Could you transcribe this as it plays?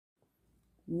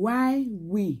why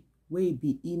we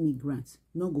be immigrants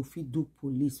no go fit do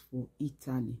police for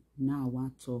Italy. Now I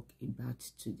want to talk about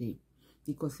today,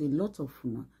 because a lot of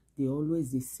una they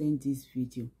always send this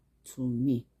video to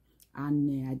me,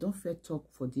 and I don't fit talk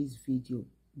for this video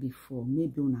before.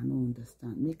 Maybe una no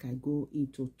understand. Make I go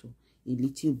into a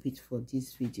little bit for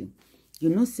this video. You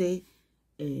know, say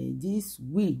this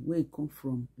where it come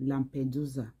from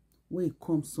Lampedusa, where it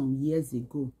come some years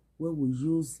ago, where we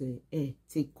use air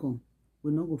take come.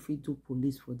 We not go fit do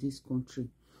police for this country,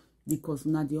 because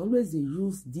now they always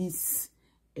use this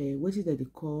what is that they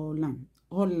call land,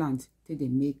 Holland, till they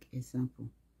make example.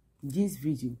 This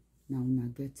video now una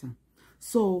get them.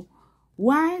 So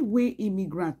why we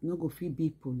immigrant not go fit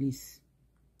be police?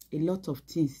 A lot of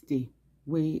things they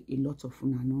where a lot of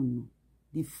una don't know.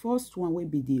 The first one will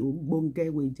be the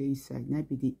ogbonge way they inside, now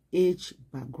be the age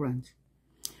background.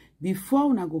 Before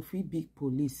una go fit be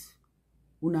police,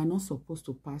 una not supposed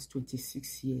to pass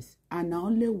 26 years, and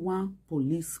only one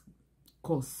police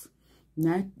course.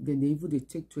 Now then they even they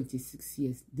take 26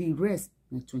 years. The rest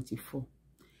na 24.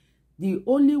 The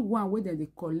only one where they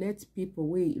collect people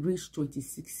where reach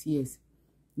 26 years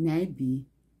now be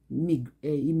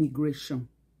immigration,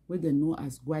 where they know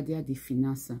as Guardia di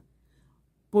Finanza,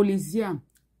 Polizia,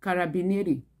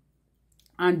 Carabinieri,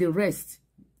 and the rest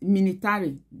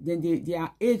military. Then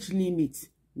their age limit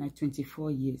na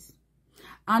 24 years.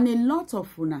 And a lot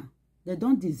of una, they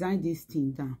don't design this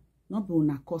thing down. Not be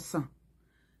una cosa.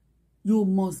 You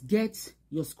must get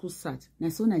your school cert. Now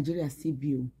so Nigeria still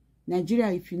be.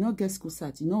 Nigeria, if you not get school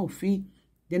cert, you know free,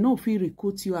 they not free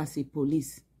recruit you as a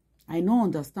police. I don't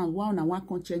understand why una want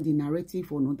to change the narrative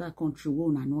for another country where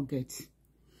una not get.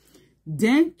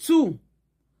 Then too,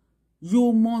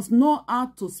 you must know how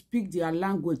to speak their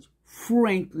language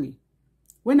fluently.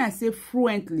 When I say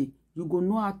fluently, you go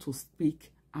know how to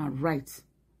speak and write.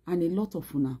 And a lot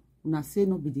of una say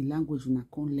no be the language una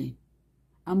can learn.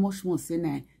 How much more say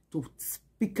na to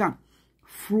speak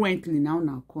fluently now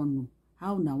una can know.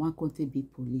 How una want to be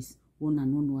police, una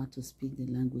no know how to speak the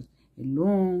language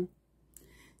alone.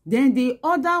 Then the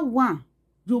other one,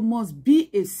 you must be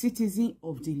a citizen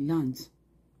of the land.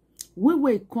 We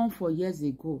were come for years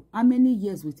ago. How many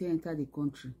years we enter the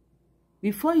country?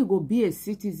 Before you go be a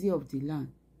citizen of the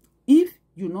land, if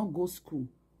you not go school,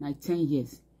 like 10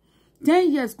 years.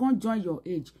 10 years can't join your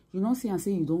age. You not say and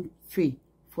say you don't fail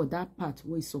for that part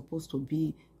where it's supposed to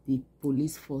be the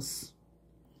police force.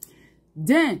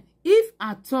 Then, if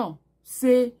at all,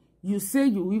 say you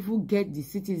even get the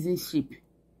citizenship,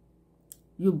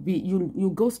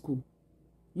 you go school,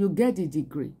 you get the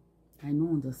degree. I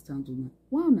don't understand you.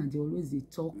 Why they always they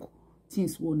talk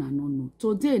things we don't know.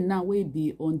 Today now will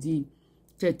be on the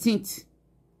 13th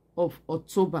of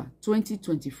October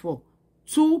 2024.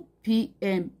 2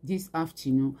 p.m. this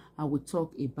afternoon, I will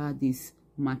talk about this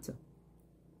matter.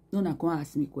 Don't go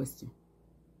ask me question.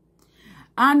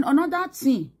 And another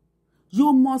thing,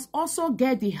 you must also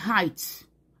get the height.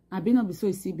 I be not be so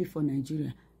CB for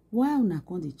Nigeria. Why una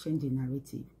can't they change the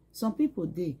narrative? Some people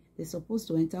they're supposed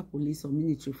to enter police or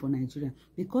military for Nigeria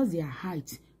because their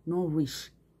height not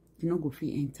reach. They not go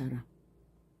fit enter.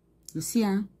 You see,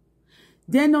 huh?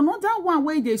 Then another one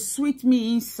where they sweet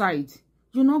me inside.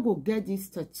 You not go get this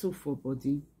tattoo for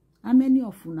body. How many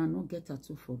of you not get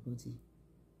tattoo for body?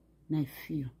 Na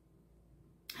fear.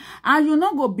 And you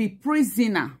not go be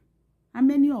prisoner. How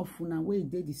many of you now where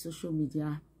they the social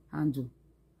media handle?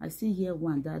 I see here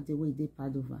one that the way they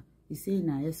Padova. He say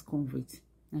na ex-convict,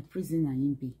 na prisoner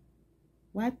in be.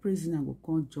 Why prisoner will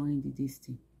come join this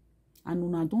thing? And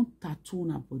una don't tattoo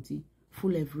na body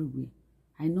full everywhere.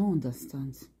 I no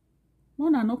understand.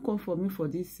 Una not come for me for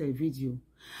this video.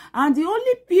 And the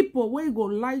only people where go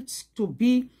like to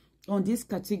be on this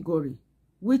category,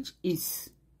 which is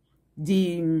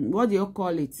the what do you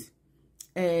call it?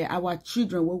 Our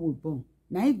children where we born.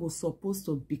 Now it was supposed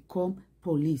to become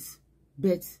police.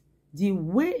 But the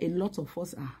way a lot of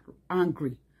us are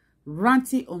angry,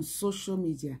 ranting on social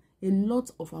media, a lot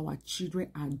of our children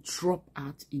are dropped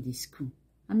out in the school.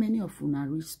 How many of you now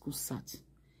reach school cert?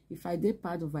 If I did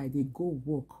part of it, they go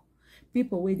work.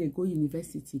 People where they go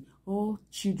university, all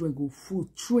children go full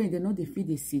train. They know they feel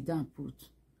they sit down put.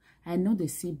 I know they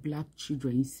see black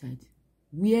children inside.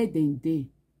 Where they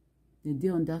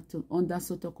under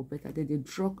sort of copeta, they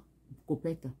drug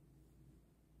copeta.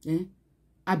 Eh?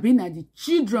 I been at the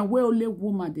children where only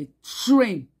woman they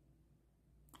train.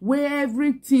 Where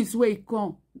everything's where it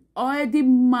come. Already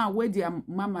man where their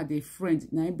mama they friend,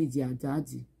 now be their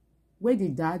daddy. Where the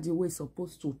daddy were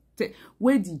supposed to take,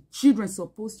 where the children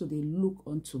supposed to they look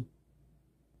onto.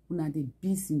 Una they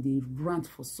busy, they rant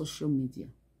for social media.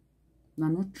 Now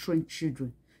not train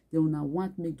children. They will not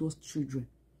want to make those children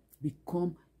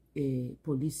become a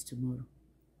police tomorrow.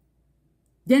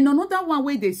 Then another one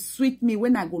way they sweet me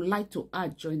when I go like to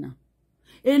add joiner.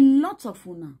 A lot of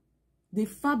una, the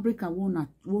fabric and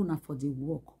wanna for the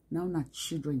work. Now na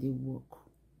children they work.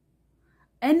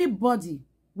 Anybody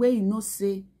where you know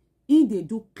say, if they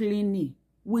do cleaning,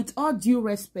 with all due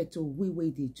respect to way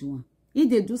they do, if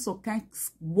they do some kind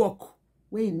of work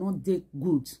where you know they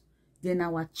good, then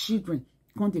our children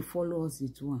can't they follow us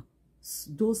it one.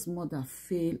 Those mother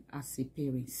fail as a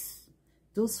parents.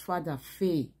 Those father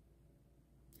fail.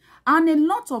 And a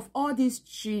lot of all these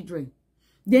children,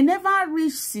 they never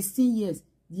reach 16 years.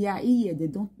 They are here, they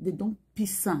don't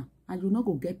piss on. And you not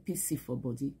go get PC for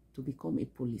body to become a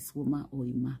policewoman or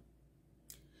a man.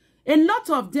 A lot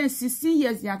of them, 16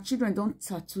 years, their children don't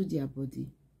tattoo their body.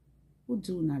 Who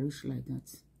do nourish like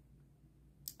that?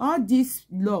 All this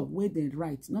law where they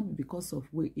write, not because of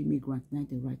where immigrants, not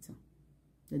the writer.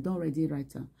 They don't already write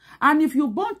them. And if you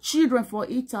born children for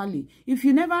Italy, if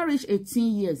you never reach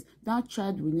 18 years, that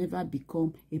child will never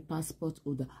become a passport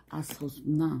holder as of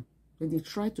now. Then they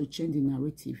try to change the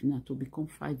narrative now to become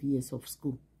 5 years of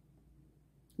school.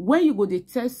 When you go, they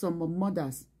tell some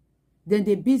mothers, then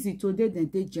they busy today, then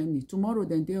they journey. Tomorrow,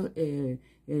 then they,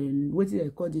 what do they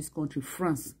call this country?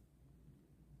 France.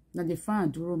 Now they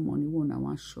find duro money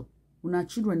one shop. When our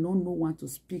children don't know want to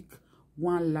speak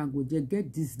one language, they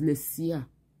get dyslexia.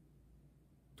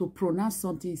 To pronounce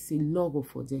something is a logo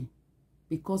for them.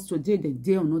 Because today they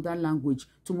do another language,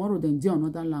 tomorrow they do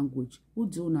another language. Who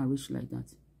do not reach like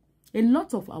that? A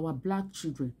lot of our black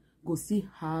children go see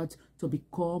hard to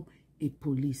become a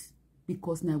police.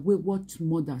 Because now we what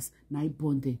mothers now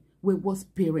bonded, we what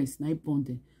parents now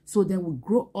bonded. So then we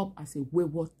grow up as a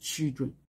wayward children.